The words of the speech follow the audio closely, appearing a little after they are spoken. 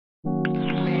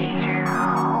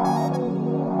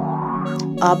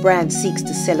Our brand seeks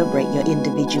to celebrate your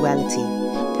individuality.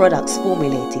 Products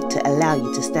formulated to allow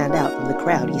you to stand out from the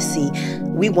crowd. You see,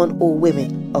 we want all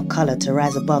women of color to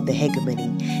rise above the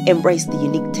hegemony. Embrace the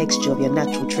unique texture of your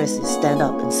natural tresses. Stand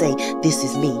up and say, this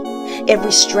is me.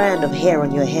 Every strand of hair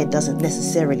on your head doesn't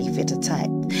necessarily fit a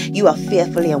type. You are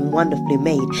fearfully and wonderfully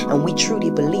made, and we truly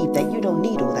believe that you don't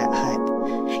need all that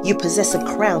hype. You possess a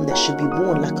crown that should be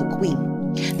worn like a queen.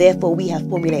 Therefore, we have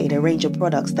formulated a range of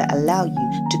products that allow you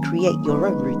to create your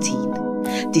own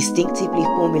routine. Distinctively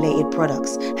formulated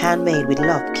products, handmade with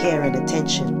love, care and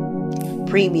attention.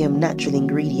 Premium natural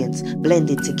ingredients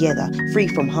blended together, free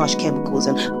from harsh chemicals.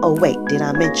 And oh wait, did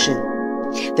I mention?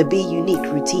 The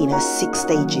Beunique routine has 6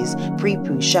 stages: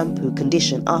 pre-poo, shampoo,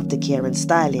 condition, aftercare and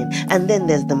styling. And then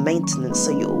there's the maintenance,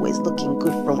 so you're always looking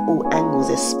good from all angles,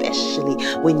 especially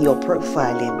when you're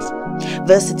profiling.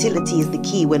 Versatility is the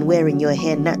key when wearing your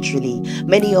hair naturally.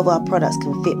 Many of our products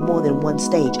can fit more than one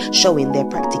stage, showing their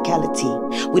practicality.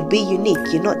 With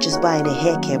Beunique, you're not just buying a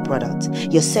hair care product,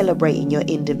 you're celebrating your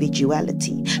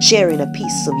individuality, sharing a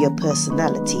piece of your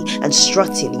personality and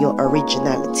strutting your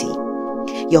originality.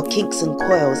 Your kinks and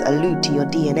coils allude to your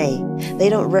DNA. They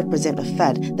don't represent a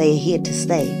fad, they are here to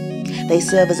stay. They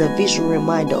serve as a visual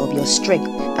reminder of your strength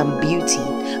and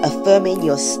beauty, affirming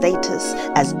your status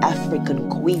as African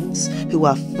queens who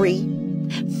are free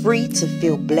to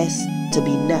feel blessed, to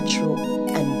be natural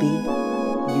and be